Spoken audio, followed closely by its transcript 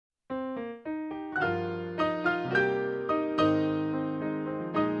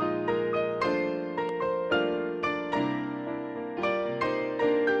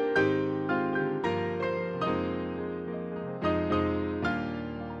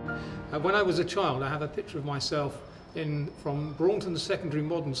When I was a child, I have a picture of myself from Braunton Secondary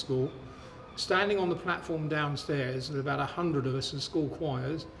Modern School, standing on the platform downstairs with about 100 of us in school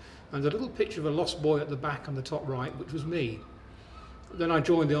choirs, and a little picture of a lost boy at the back on the top right, which was me. Then I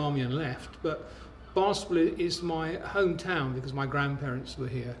joined the army and left, but Barnstaple is my hometown because my grandparents were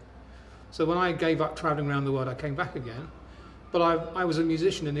here. So when I gave up travelling around the world, I came back again. But I was a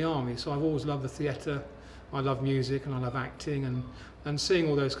musician in the army, so I've always loved the theatre. I love music and I love acting and seeing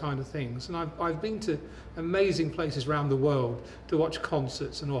all those kind of things. And I've been to amazing places around the world to watch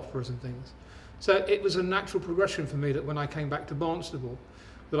concerts and operas and things. So it was a natural progression for me that when I came back to Barnstaple,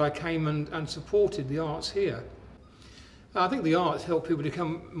 that I came and supported the arts here. I think the arts help people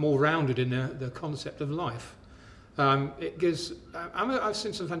become more rounded in their concept of life. I've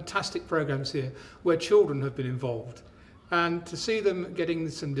seen some fantastic programs here where children have been involved, and to see them getting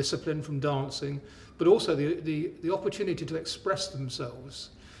some discipline from dancing, but also the opportunity to express themselves.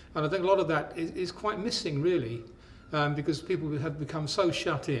 And I think a lot of that is quite missing, really, because people have become so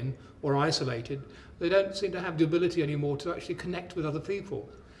shut in or isolated, they don't seem to have the ability anymore to actually connect with other people.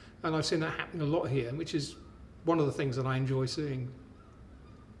 And I've seen that happening a lot here, which is one of the things that I enjoy seeing.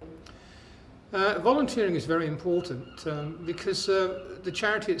 Volunteering is very important because the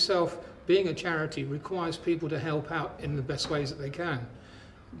charity itself, being a charity, requires people to help out in the best ways that they can.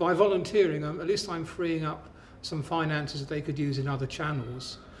 By volunteering, at least I'm freeing up some finances that they could use in other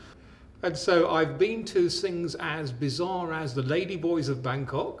channels. And so I've been to things as bizarre as the Ladyboys of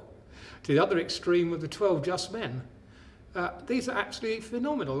Bangkok, to the other extreme of the 12 Just Men. These are absolutely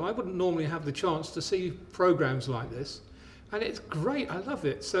phenomenal. I wouldn't normally have the chance to see programs like this, and it's great. I love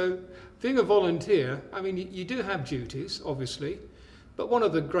it. So being a volunteer, I mean, you do have duties, obviously, but one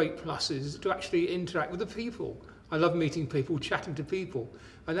of the great pluses is to actually interact with the people. I love meeting people, chatting to people,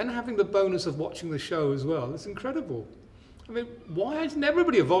 and then having the bonus of watching the show as well. It's incredible. I mean, why isn't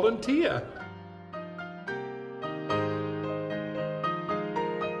everybody a volunteer?